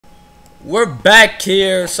We're back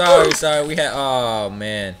here. Sorry. We had. Oh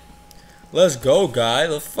man. Let's go, guy.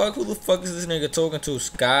 Who the fuck is this nigga talking to?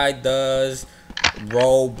 Sky does,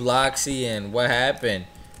 Robloxy, and what happened?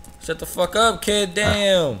 Shut the fuck up, kid.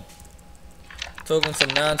 Damn. Talking some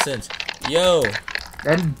nonsense. Yo.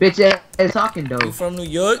 That bitch ass talking though. You from New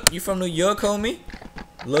York? You from New York, homie?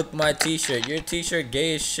 Look, my t-shirt. Your t-shirt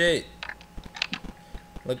gay as shit.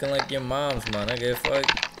 Looking like your mom's, man. I give a fuck.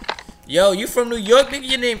 Yo, you from New York? Nigga,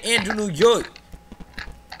 your name Andrew New York.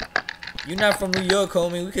 You not from New York,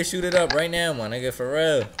 homie. We can shoot it up right now, my nigga. For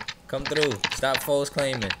real. Come through. Stop false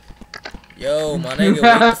claiming. Yo, my nigga,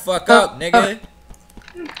 wake the fuck up, nigga.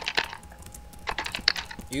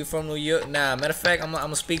 You from New York? Nah, matter of fact, I'm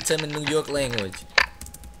gonna speak to him in New York language.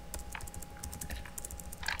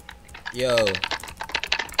 Yo.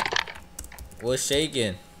 What's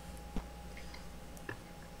shaking?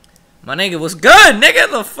 My nigga, what's good, nigga?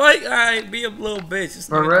 The fuck? Alright, be a little bitch. This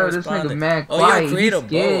For real, this nigga mad quiet. Oh, yo, create a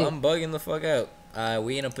boat. I'm bugging the fuck out. Alright,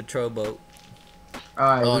 we in a patrol boat.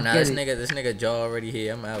 Alright, oh, nah, this nigga Jaw already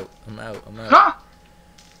here. I'm out. Huh?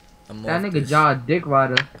 That nigga Jaw dick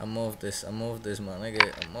rider. I'm off this, my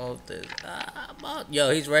nigga. I'm off this. I'm off. Yo,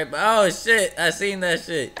 he's right. Oh shit, I seen that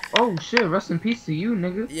shit. Oh shit, rest in peace to you,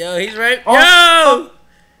 nigga. Yo, he's right. Oh, yo.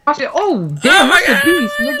 I said, oh damn, rest in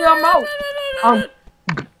peace, nigga. I'm out.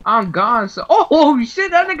 I'm gone. So, oh shit,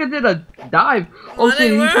 that nigga did a dive. Oh my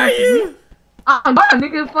shit, nigga, where are you? I'm gone,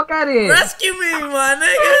 nigga. Fuck out of here. Rescue me, my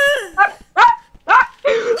nigga.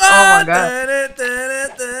 Oh my god.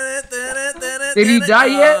 Did he die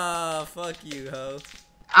yet? Oh, fuck you, ho.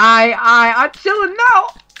 I'm chilling now.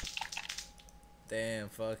 Damn,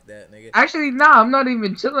 fuck that, nigga. Actually, nah, I'm not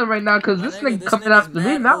even chilling right now because this nigga coming after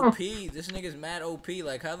me now. OP. This nigga's mad OP.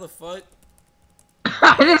 Like, how the fuck?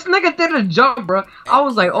 This nigga did a jump, bro. I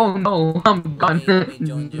was like, oh no, I'm gone.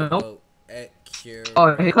 Nope. Etcurate.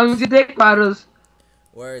 Oh, here comes your dick riders.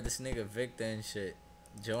 Word, this nigga Victor and shit.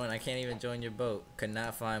 Join. I can't even join your boat. Could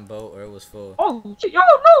not find boat or it was full. Oh, shit. Yo,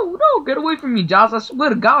 no, get away from me, Josh. I swear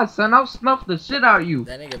to God, son, I'll snuff the shit out of you.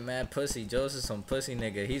 That nigga mad pussy. Joe's some pussy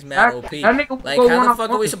nigga. He's mad OP. That nigga like, how the fuck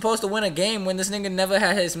are we supposed to win a game when this nigga never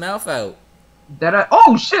had his mouth out?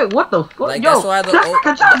 Oh shit, what the fuck? Like, yo, that's why the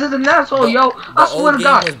Josh is an asshole, yo. I swear to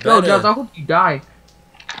God. Yo, Josh, I hope you die.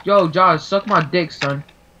 Yo, Josh, suck my dick, son.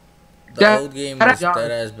 The old game was that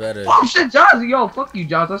ass better. Oh shit, Josh, yo, fuck you,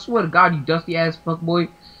 Josh. I swear to God, you dusty ass fuckboy.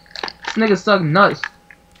 This nigga suck nuts.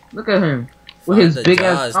 Look at him. With his big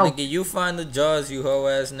ass mouth. Nigga, you find the jaws, you hoe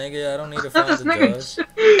ass nigga. I don't need to find the jaws.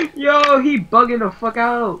 Yo, he bugging the fuck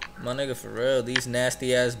out. My nigga, for real. These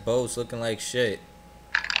nasty ass boats looking like shit.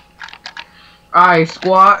 Alright,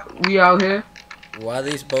 squad, we out here. Why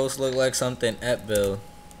these boats look like something Etville?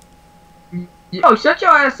 Yo, shut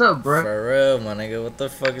your ass up, bro. For real, my nigga. What the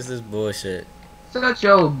fuck is this bullshit? Shut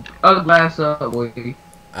your ugly ass up, boy.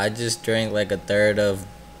 I just drank like a third of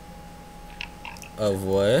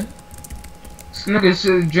what? This nigga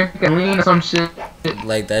should drinking lean or some shit.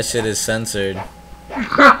 Like that shit is censored.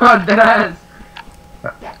 That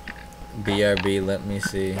ass. BRB, let me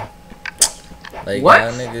see. Like, what?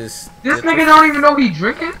 Niggas, this nigga don't even know he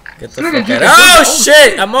drinking? Get the fuck out. Oh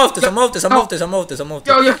shit! I'm off this.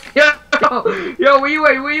 Yo, where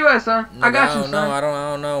you at, son? Nigga, I got you, son. I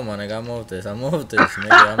don't know, my nigga. I'm off this, nigga.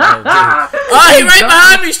 Oh, he right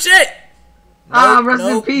behind me, shit! Rest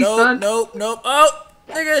in peace, son. Nope. Oh,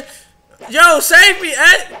 nigga. Yo, save me,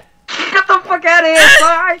 Ed! Get the fuck out of here, son.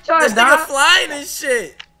 I ain't trying to die. This nigga flying and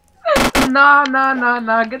shit. Nah.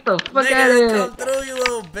 Get the fuck out of here. Come through, you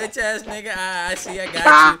little bitch ass nigga. I see, I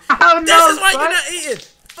got you. This is why you're not eating.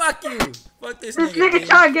 Fuck you. Fuck this nigga. This nigga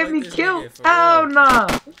trying to get me killed. Hell nah.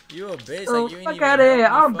 You a bitch. Oh, like, you ain't fuck even out of here.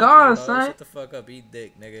 I'm gone, son. Shut the fuck up. Eat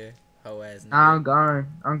dick, nigga. Hoe ass nigga. Nah,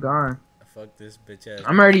 I'm gone. Fuck this bitch ass.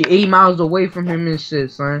 I'm already 8 miles away from him and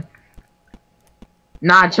shit, son.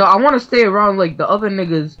 Nah, chill. I want to stay around like the other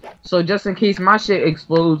niggas, so just in case my shit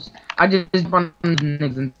explodes, I just run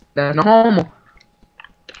niggas and that no homo.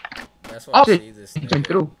 That's why I see this he came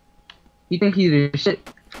through. He think he's the shit.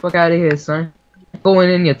 Fuck out of here, son. Going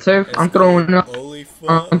in your turf. I'm throwing up.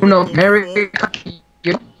 I'm throwing up Merrick.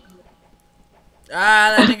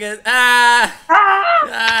 That nigga.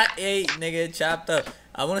 Hey, nigga, chopped up.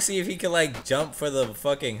 I want to see if he can like jump for the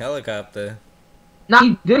fucking helicopter. Nah,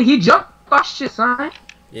 he did. He jumped. Fuck shit, son.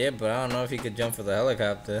 Yeah, but I don't know if he could jump for the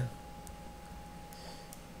helicopter.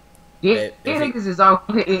 Yeah, niggas is out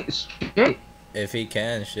here straight. If he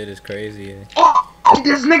can, shit is crazy. Oh,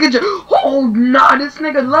 this nigga oh, nah, this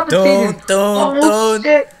nigga levitating.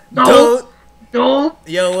 Don't.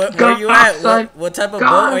 Yo, where you at? What type of boat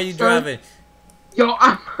are you driving? Yo,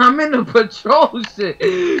 I'm in the patrol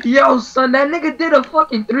shit. Yo, son, that nigga did a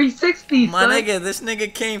fucking 360, My son. nigga, this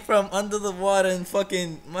nigga came from under the water and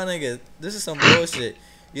fucking, my nigga, this is some bullshit.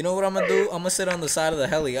 You know what I'm gonna do? I'm gonna sit on the side of the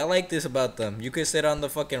heli. I like this about them. You can sit on the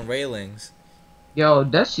fucking railings. Yo,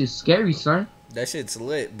 that shit's scary, son. That shit's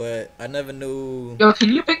lit, but I never knew. Yo, can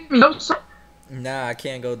you pick me up, son? Nah, I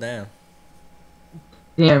can't go down.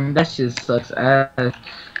 Damn, that shit sucks ass.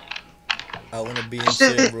 I wanna be in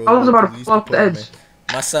Shit, shit, bro. I was about to Police fall off the department.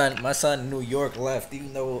 edge. My son, New York left.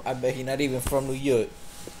 Even though I bet he not even from New York.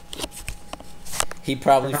 He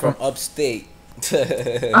probably from upstate.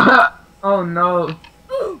 Oh no.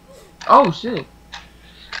 Oh shit.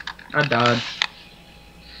 I died.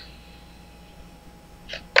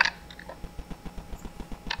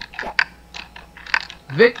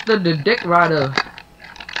 Victor the Dick Rider.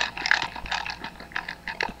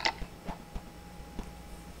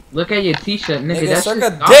 Look at your t-shirt, nigga. Nigga, That's suck a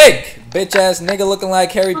dick! Bitch ass nigga looking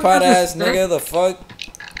like Harry Potter ass nigga. The fuck?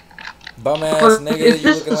 Bum ass nigga.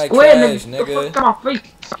 You looking like trash, nigga.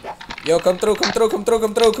 Yo, come through.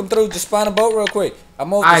 Just spawn a boat real quick.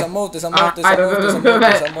 I'm off this.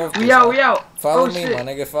 We out. Follow Oh, me, shit. my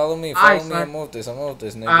nigga. Follow me. Alright, I'm off this,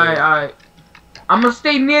 nigga. Alright. I'm gonna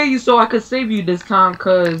stay near you so I can save you this time,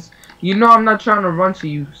 cause you know I'm not trying to run to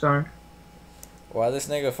you, son. Why this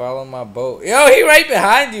nigga following my boat? Yo, he right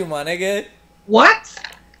behind you, my nigga. What?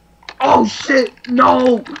 Oh shit!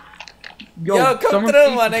 No. Yo, come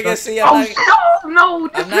through, my nigga. See, I'm no.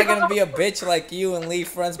 not gonna be a bitch like you and leave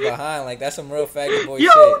friends behind. Like, that's some real faggot boy Yo,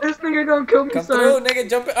 shit. this nigga gonna kill me, Come son. through, nigga.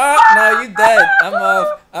 Jump it. Oh, no, you dead. I'm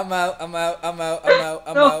off. I'm out.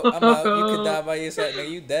 You could die by yourself, nigga.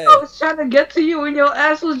 You dead. I was trying to get to you and your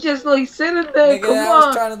ass was just like sitting there. Nigga, Come I on.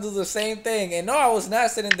 was trying to do the same thing. And no, I was not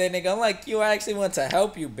sitting there, nigga. Unlike you, I actually went to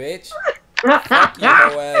help you, bitch. Fuck you,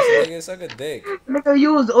 hoe ass, nigga. Suck a dick. Nigga,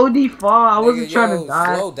 you was OD far. I wasn't Nigga, trying yo, to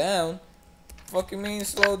die. slow down. Fuck you mean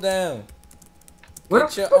slow down? Where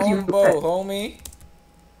Get the your fuck own you boat, at? homie.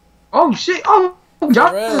 Oh shit! Oh, For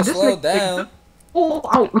real, this slow nigga- down.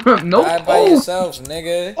 Oh, nope. Die by yourself,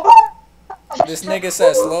 nigga. This nigga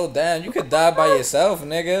said slow down. You could die by yourself,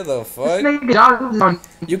 nigga. The This fuck? nigga John on.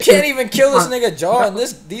 You can't even kill this nigga Jaw, and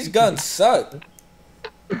these guns suck.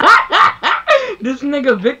 This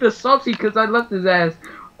nigga Victor salty because I left his ass.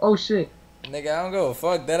 Oh shit. Nigga, I don't give a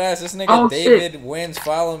fuck. That ass, this nigga Oh, David shit. Wins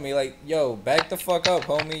following me. Like, yo, back the fuck up,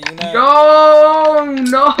 homie. You not.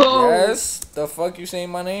 No. Yes. The fuck you saying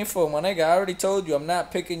my name for, my nigga? I already told you I'm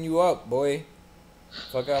not picking you up, boy.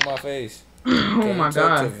 Fuck out my face. Oh my you talk to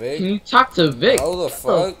god. Vic? Can you talk to Vic? Oh, the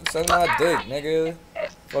fuck? Suck my dick, nigga.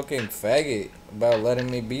 Fucking faggot. About letting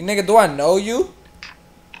me be. Nigga, do I know you?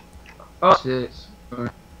 Oh shit.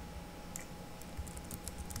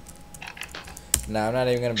 Nah, I'm not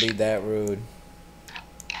even gonna be that rude.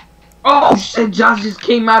 Oh shit, Josh just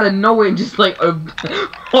came out of nowhere and just like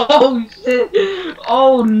oh shit.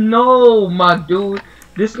 Oh no, my dude.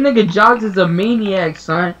 This nigga Josh is a maniac,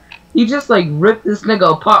 son. He just like ripped this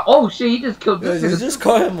nigga apart. Oh shit, he just killed this You nigga. just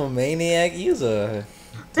call him a maniac? He's a...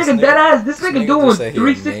 Nigga, dead ass. This nigga doing just said he a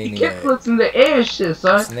 360 maniac. kickflips in the air, shit,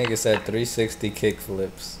 son. This nigga said 360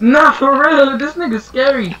 kickflips. Nah, for real. This nigga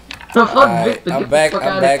scary. The fuck, Alright, Victor. I'm get back. the fuck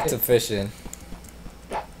I'm outta back here. to fishing.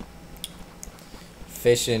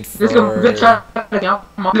 Fishing for This nigga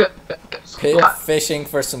bitch fishing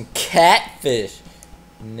for some catfish,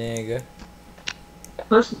 nigga.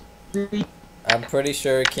 pussy. I'm pretty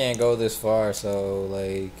sure it can't go this far. So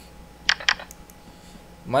like,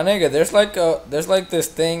 my nigga, there's like this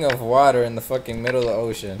thing of water in the fucking middle of the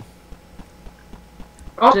ocean.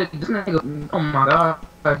 Oh shit, this nigga. Oh my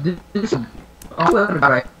god. This. Oh god,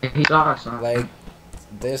 I hate dogs, son. Like,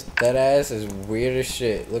 that ass is weird as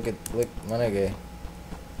shit. Look, my nigga.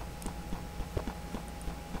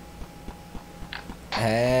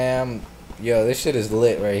 Yo, this shit is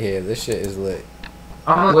lit right here. This shit is lit.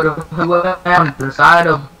 I'm on the side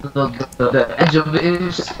of the edge of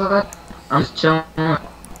it. Son. I'm just chilling.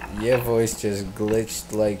 Your voice just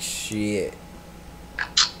glitched like shit.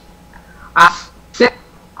 I sit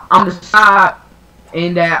on the side,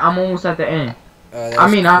 and that I'm almost at the end. That's I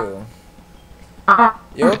mean, cool.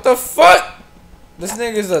 Yo, what the fuck? This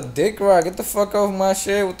nigga's a dick rock. Get the fuck off my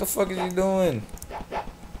shit. What the fuck is you doing?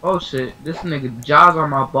 Oh shit, this nigga jogs on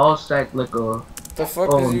my ball sack like a. What the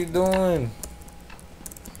fuck is you doing?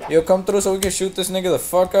 Yo, come through so we can shoot this nigga the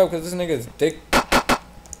fuck up, cause this nigga's dick.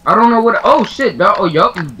 I don't know what. Oh shit, dog. Oh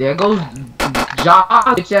yup, there goes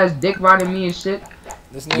Josh, bitch ass dick riding me and shit.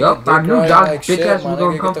 This nigga Yup, I dick knew riding Josh like bitch shit, ass my was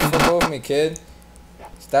gonna nigga. come Get the from. fuck off me, kid.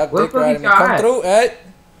 Stop Where dick the fuck riding me. he Come at? through, Ed.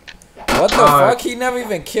 What the fuck? He never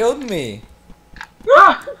even killed me.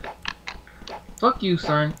 Fuck you,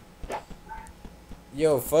 son.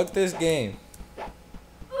 Yo, fuck this game.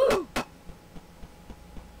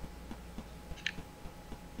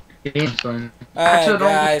 Damn, son. Alright,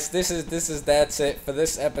 guys, that's it for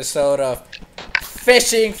this episode of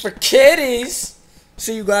Fishing for Kitties.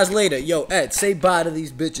 See you guys later. Yo, Ed, say bye to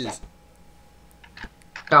these bitches.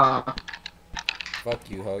 Fuck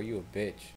you, ho. You a bitch.